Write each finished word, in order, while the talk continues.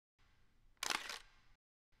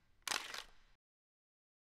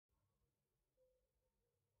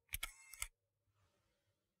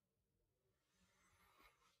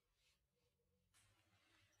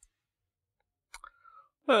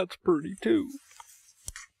That's pretty too.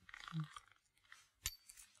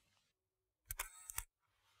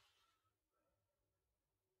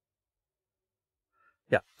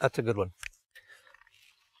 Yeah, that's a good one.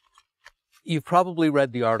 You've probably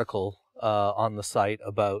read the article on the site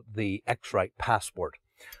about the X-Rite passport,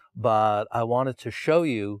 but I wanted to show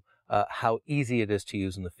you how easy it is to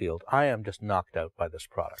use in the field. I am just knocked out by this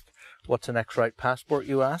product. What's an X-Rite passport,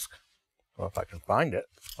 you ask? Well, if I can find it,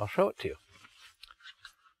 I'll show it to you.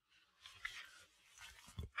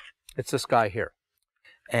 It's this guy here.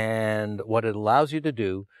 And what it allows you to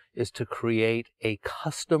do is to create a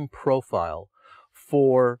custom profile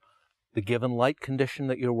for the given light condition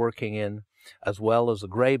that you're working in, as well as the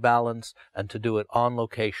gray balance, and to do it on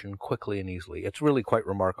location quickly and easily. It's really quite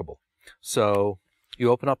remarkable. So you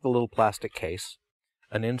open up the little plastic case,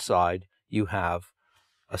 and inside you have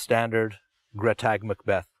a standard Gretag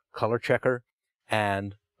Macbeth color checker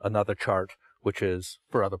and another chart, which is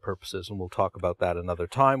for other purposes, and we'll talk about that another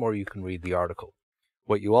time, or you can read the article.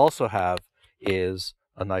 What you also have is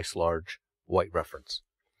a nice large white reference.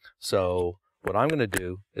 So what I'm going to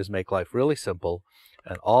do is make life really simple,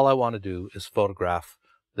 and all I want to do is photograph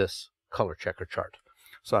this color checker chart.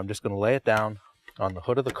 So I'm just going to lay it down on the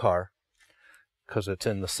hood of the car, because it's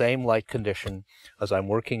in the same light condition as I'm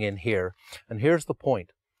working in here. And here's the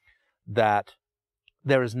point, that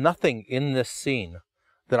there is nothing in this scene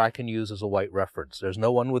that I can use as a white reference. There's no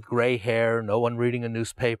one with gray hair, no one reading a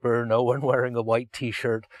newspaper, no one wearing a white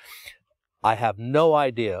t-shirt. I have no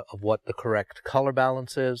idea of what the correct color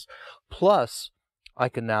balance is. Plus, I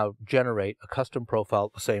can now generate a custom profile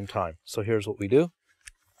at the same time. So here's what we do.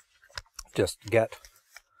 Just get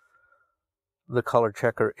the color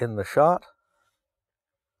checker in the shot.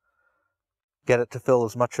 Get it to fill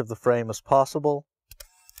as much of the frame as possible.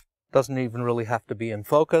 Doesn't even really have to be in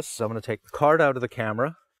focus. So I'm going to take the card out of the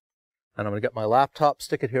camera, and I'm going to get my laptop,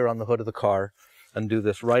 stick it here on the hood of the car, and do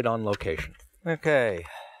this right on location. Okay,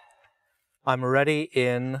 I'm already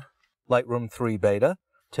in Lightroom 3 Beta.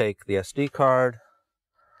 Take the SD card,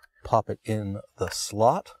 pop it in the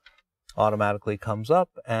slot, automatically comes up,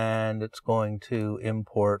 and it's going to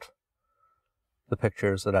import the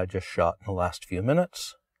pictures that I just shot in the last few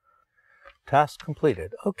minutes. Task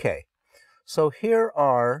completed. Okay, so here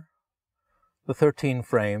are the 13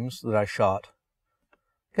 frames that I shot.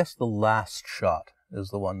 I guess the last shot is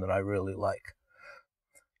the one that I really like.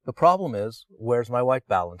 The problem is, where's my white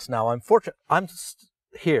balance? Now, I'm fortunate. I'm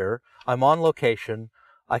here. I'm on location.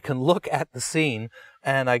 I can look at the scene,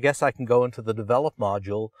 and I guess I can go into the develop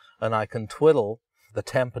module, and I can twiddle the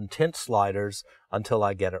temp and tint sliders until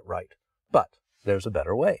I get it right. But there's a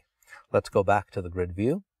better way. Let's go back to the grid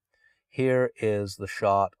view. Here is the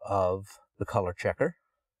shot of the color checker.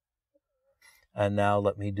 And now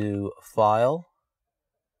let me do File,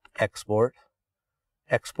 Export,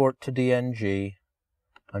 Export to DNG.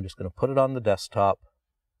 I'm just going to put it on the desktop,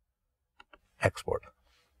 Export.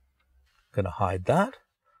 Going to hide that.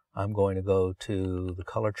 I'm going to go to the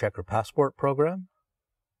ColorChecker Passport program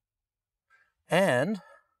and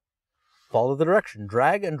follow the direction.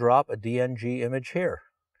 Drag and drop a DNG image here.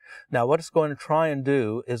 Now what it's going to try and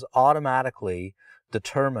do is automatically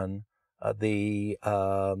determine the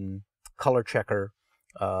color checker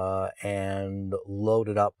and load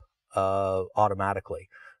it up automatically.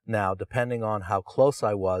 Now, depending on how close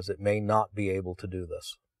I was, it may not be able to do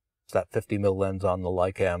this. That 50mm lens on the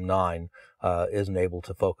Leica M9 isn't able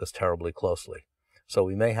to focus terribly closely. So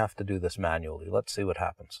we may have to do this manually. Let's see what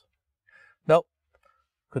happens. Nope,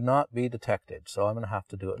 could not be detected. So I'm going to have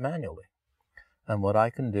to do it manually. And what I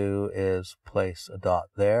can do is place a dot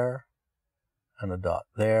there, and a dot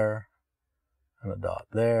there, and a dot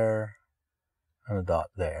there, and a dot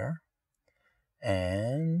there,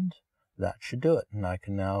 and that should do it. And I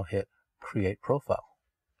can now hit Create Profile.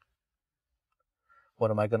 What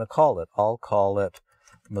am I going to call it? I'll call it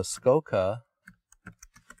Muskoka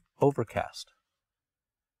Overcast.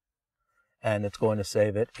 And it's going to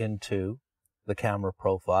save it into the camera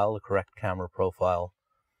profile, the correct camera profile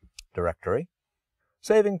directory.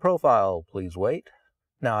 Saving profile, please wait.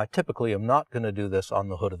 Now, I typically am not going to do this on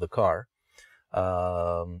the hood of the car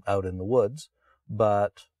out in the woods,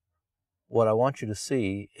 but what I want you to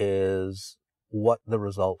see is what the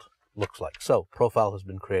result looks like. So, profile has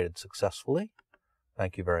been created successfully.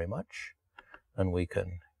 Thank you very much. And we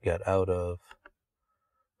can get out of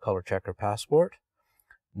ColorChecker Passport.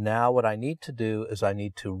 Now what I need to do is I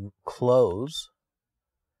need to close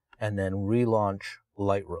and then relaunch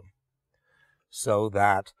Lightroom so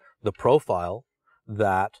that the profile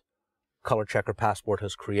that ColorChecker Passport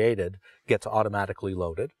has created gets automatically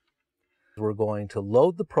loaded. We're going to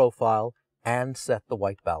load the profile and set the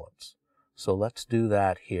white balance. So let's do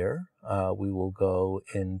that here. We will go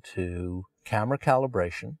into camera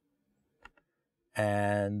calibration.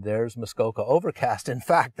 And there's Muskoka Overcast. In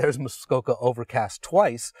fact, there's Muskoka Overcast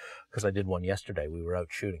twice, because I did one yesterday. We were out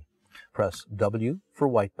shooting. Press W for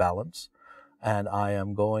white balance, and I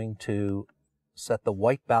am going to set the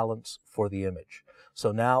white balance for the image.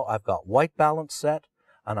 So now I've got white balance set,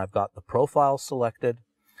 and I've got the profile selected,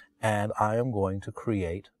 and I am going to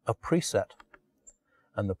create a preset.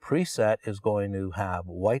 And the preset is going to have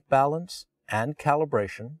white balance and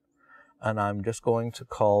calibration, and I'm just going to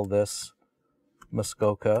call this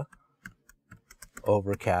Muskoka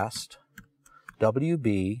Overcast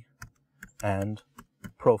WB and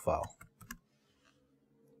profile.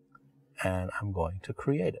 And I'm going to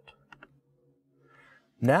create it.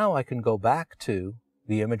 Now I can go back to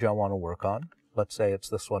the image I want to work on. Let's say it's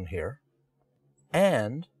this one here.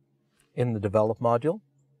 And in the Develop module,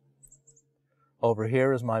 over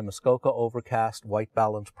here is my Muskoka Overcast White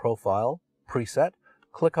Balance Profile preset.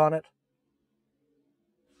 Click on it,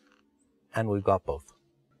 and we've got both.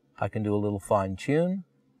 I can do a little fine tune.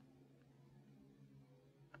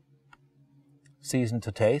 Season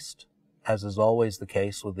to taste, as is always the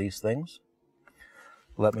case with these things.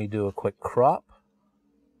 Let me do a quick crop,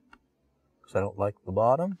 because I don't like the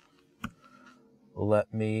bottom.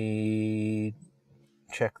 Let me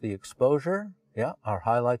check the exposure. Yeah, our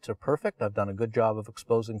highlights are perfect. I've done a good job of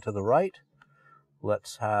exposing to the right.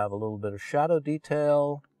 Let's have a little bit of shadow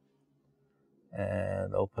detail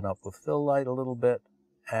and open up with fill light a little bit,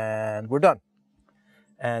 and we're done.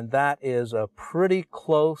 And that is a pretty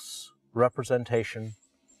close representation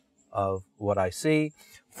of what I see,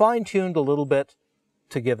 fine-tuned a little bit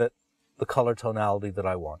to give it the color tonality that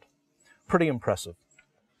I want. Pretty impressive.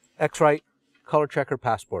 X-Rite ColorChecker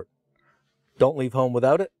Passport. Don't leave home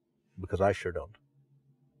without it, because I sure don't.